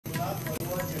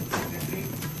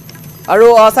আৰু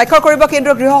স্বাক্ষৰ কৰিব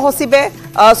কেন্দ্ৰীয় গৃহ সচিবে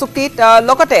চুক্তিত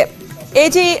লগতে এই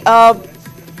যে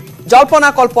জল্পনা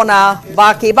কল্পনা বা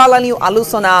কেইবালানিও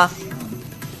আলোচনা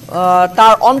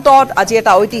তাৰ অন্তত আজি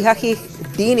এটা ঐতিহাসিক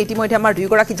দিন ইতিমধ্যে আমাৰ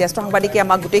দুইগৰাকী জ্যেষ্ঠ সাংবাদিকে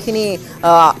আমাক গোটেইখিনি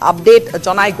আপডেট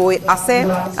জনাই গৈ আছে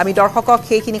আমি দৰ্শকক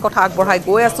সেইখিনি কথা আগবঢ়াই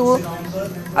গৈ আছো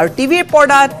আৰু টিভিৰ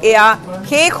পৰ্দাত এয়া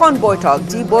সেইখন বৈঠক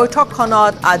যি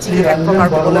বৈঠকখনত আজি এক প্ৰকাৰ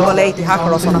ক'বলৈ গ'লে ইতিহাস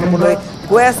ৰচনা হ'বলৈ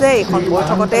গৈ আছে এইখন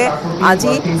বৈঠকতে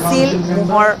আজি সিল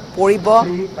মোহৰ পৰিব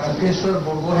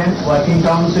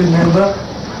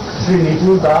Sri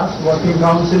Nikhil Das, Working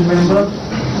Council Member,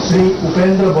 Sri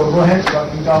Upendra Borgohain,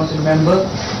 Working Council Member,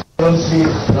 and Sri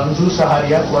Ramju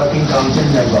Saharia, Working Council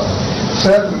Member.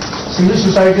 Sir, civil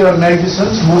society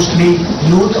organizations, mostly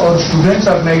youth और students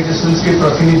organizations के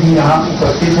प्रतिनिधि यहाँ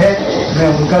उपस्थित हैं, मैं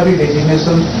उनका भी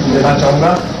डेजिग्नेशन देना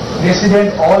चाहूँगा. President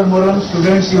All Moram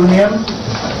Students Union,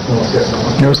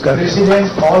 President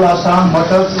All Assam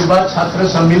Matak Yuva Chhatra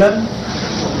Sammilan,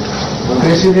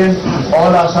 President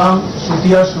All Assam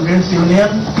Sutia Students Union,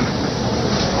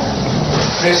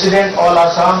 President All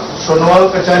Assam Sonwal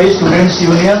Kachari Students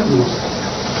Union,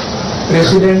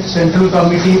 President Central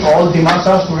Committee All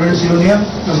Dimasa Students Union,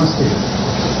 Namaste.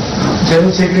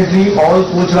 General Secretary All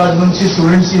Koch Rajbanshi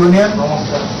Students Union,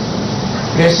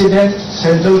 President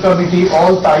Central Committee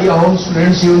All Tai Ahom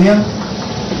Students Union,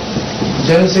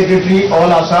 General Secretary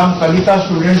All Assam Kalita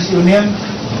Students Union,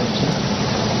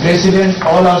 President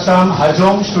All Assam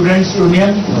Hajong Students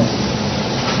Union,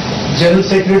 General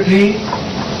Secretary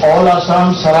All Assam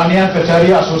Sarania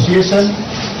Kacharia Association,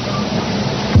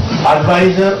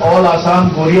 Advisor All Assam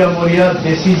Goria Moria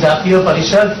Desi Jatiya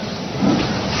Parishad,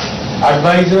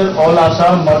 Advisor All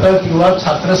Assam Matak Yuva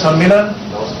Chhatra Sammilan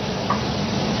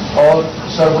और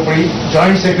सर्वोपरि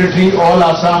Joint Secretary All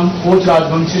Assam Koch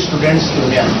Rajbanshi Students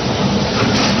Union.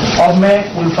 अब मैं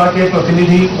ULFA के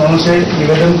प्रतिनिधि से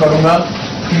निवेदन करूंगा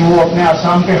कि वो अपने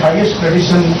आसाम के हाईएस्ट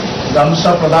ट्रेडिशन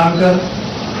गामसा प्रदान कर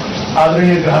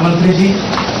आदरणीय गृह मंत्री जी,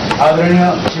 आदरणीय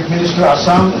चीफ मिनिस्टर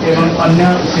आसाम एवं अन्य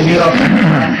सीनियर ऑफिसर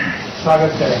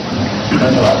स्वागत करें.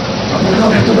 धन्यवाद.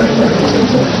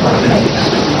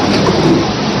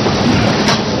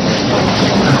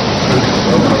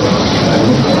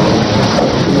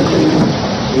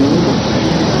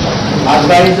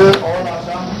 Advisor All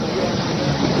Assam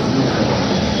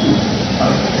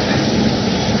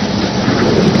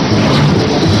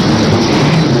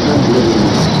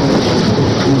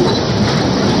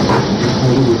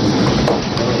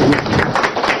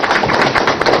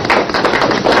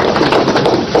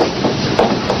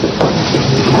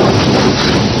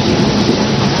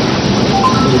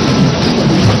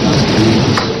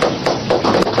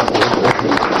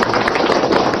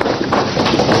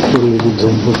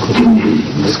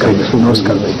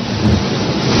नमस्कार भाई.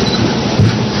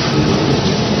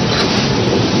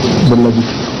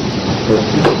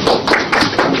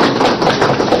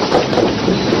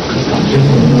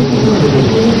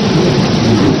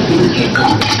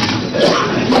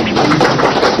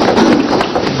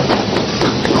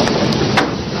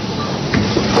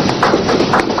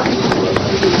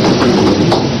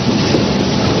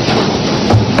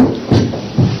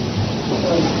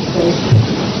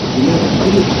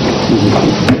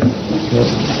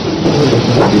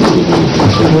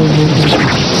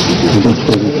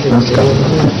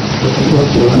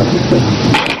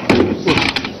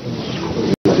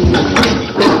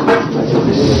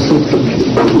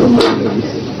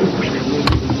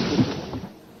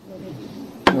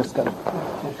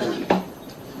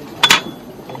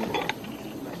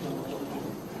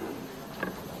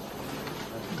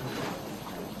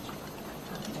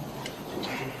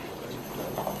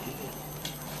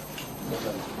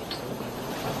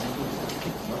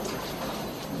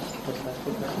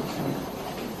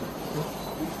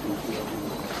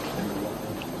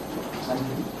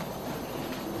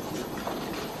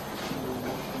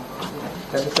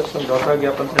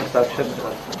 ज्ञापन से हस्ताक्षर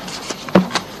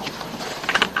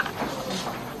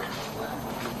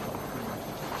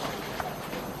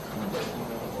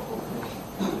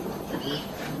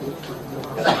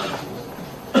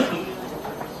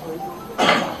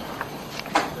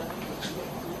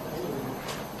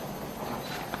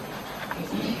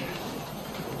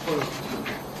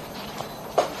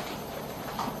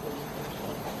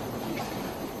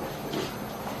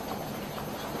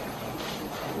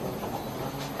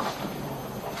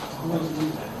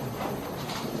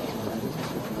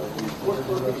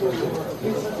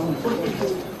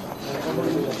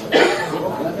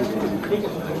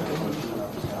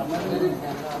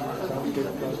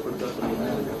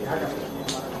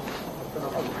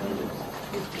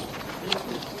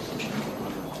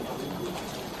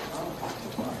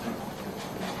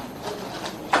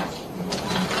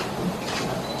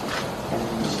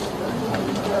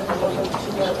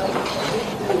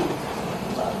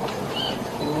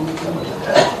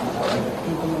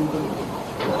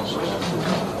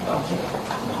ये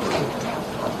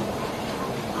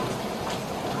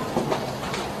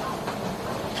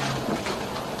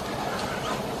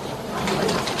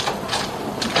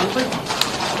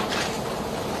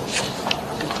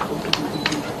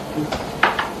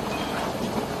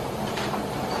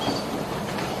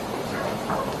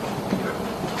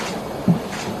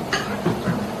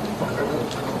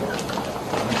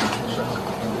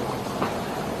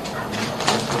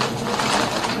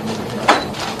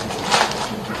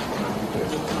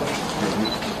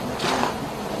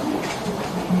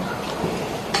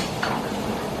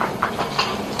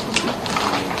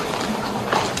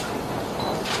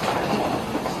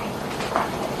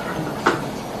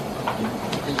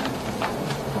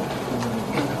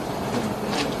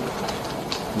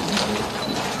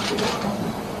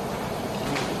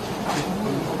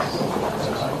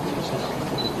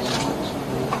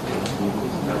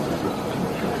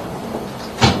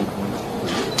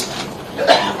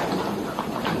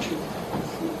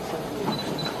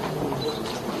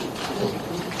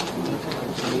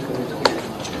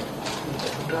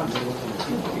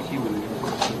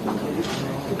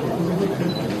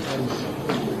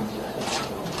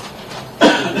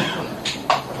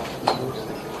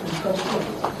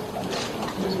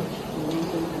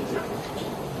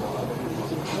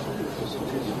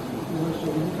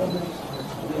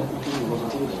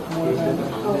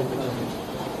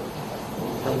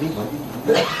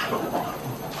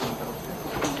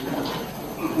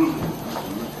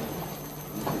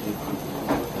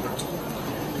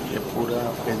पूरा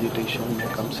एजुटेशन में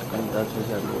कम से कम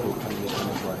 10,000 लोगों का निधन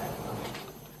हुआ है।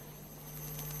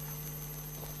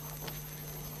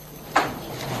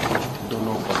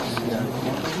 दोनों पक्षियाँ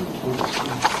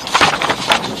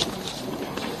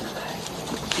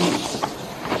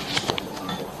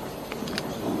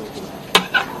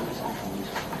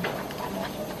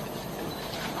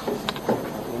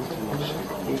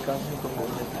एक आदमी को बोल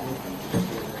देता है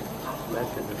मैं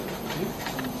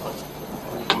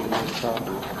चार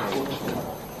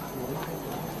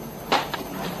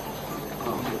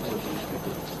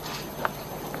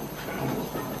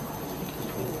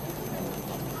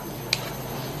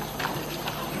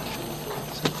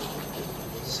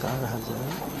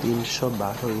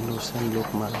 4,312 इनोसेंट लोग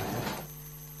मारा है।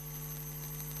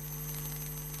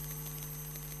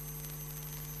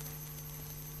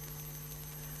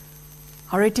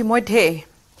 আৰু ইতিমধ্যে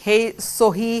সেই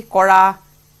সহি কৰা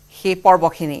সেই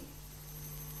পৰ্বখিনি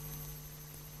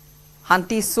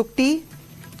শান্তি চুক্তি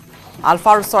আলফা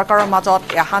আৰু চৰকাৰৰ মাজত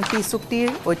এই শান্তি চুক্তিৰ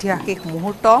ঐতিহাসিক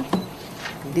মুহূৰ্ত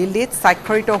দিল্লীত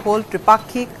স্বাক্ষৰিত হ'ল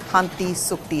ত্ৰিপাক্ষিক শান্তি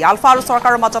চুক্তি আলফা আৰু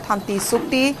চৰকাৰৰ মাজত শান্তি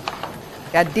চুক্তি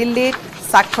দিল্লীত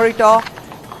স্বাক্ষৰিত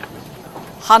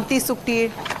শান্তি চুক্তিৰ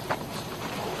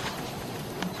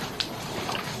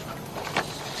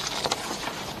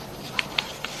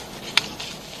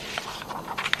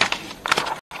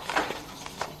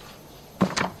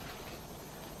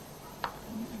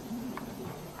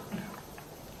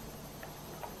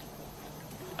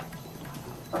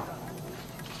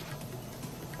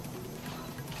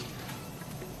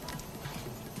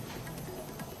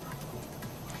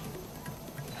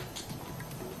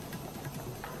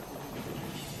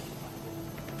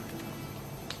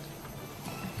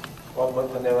बहुत बहुत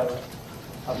धन्यवाद।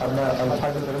 अब मैं अल्फा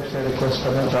की तरफ से रिक्वेस्ट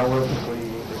करना चाहूँगा कि कोई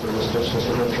mister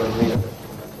Shashidhar Chaudhary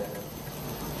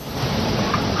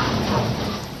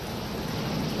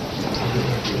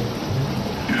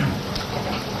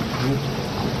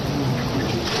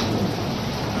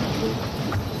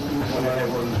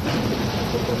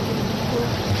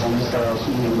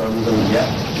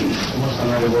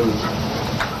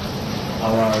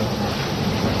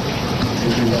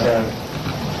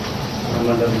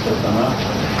our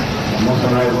most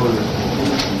honorable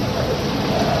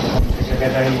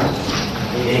Secretary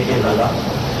A.K. Lala,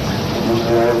 most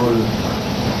honorable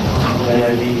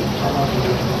Layali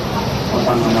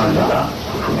Assam Lala,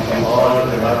 and all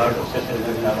the Lord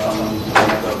Secretary of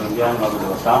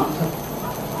Assam,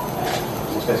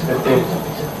 most respected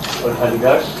political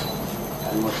leaders,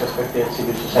 and most respected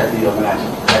civil society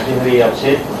organizations. I am very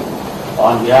upset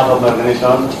on behalf of my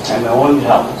organization and my own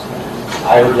behalf.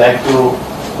 I would like to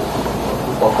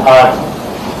offer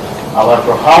our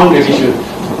profound gratitude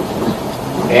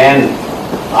and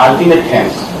ultimate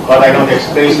thanks, but I don't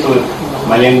express to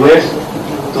my language,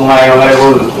 to my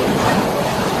honorable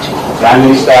Prime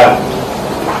Minister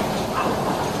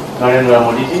Narendra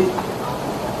Modi ji,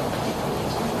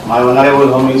 my honorable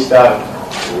Home Minister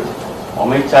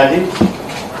Amit Shah ji,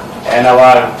 and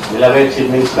our beloved Chief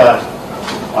Minister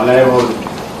Honorable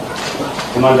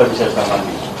Himanta Biswa Sarma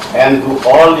ji. And to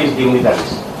all these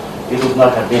dignitaries, it would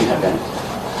not have been happened.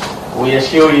 We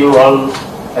assure you all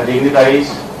the dignitaries,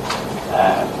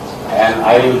 and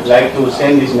I would like to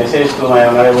send this message to my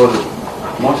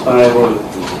most honorable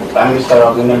Prime Minister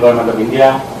of the Union Government of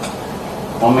India,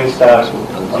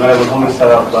 Honorable Home Minister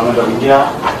of Government of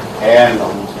India, and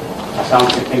Assam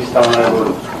Chief Minister,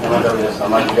 Honorable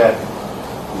Assamese, that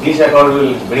this accord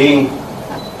will bring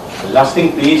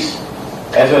lasting peace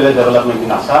as well as development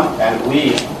in Assam, and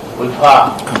we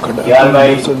ULFA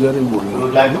hereby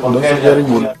would like to confess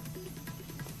that.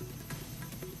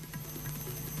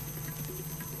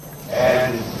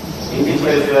 And in this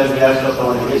festival, we have lots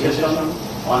of negotiation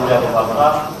on behalf of ULFA.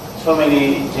 So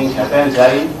many things happened,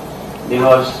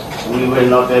 because we were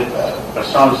not the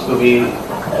persons to be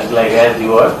as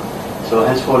you were. So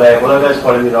henceforth, I apologize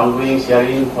for any wrongdoings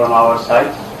herein from our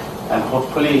side, and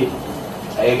hopefully,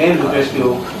 I again request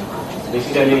you,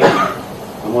 basically,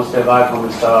 the most ever Home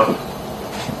Minister of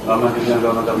Union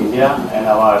Government of India and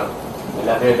our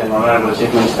beloved and honorable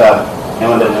Chief Minister,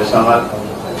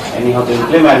 anyhow to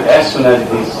implement as soon as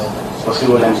it is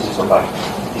possible and so far.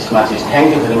 This much is.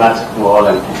 Thank you very much to all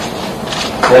and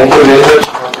thank you very much.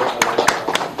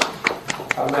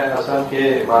 अब मैं असम के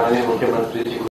माननीय मुख्यमंत्री जी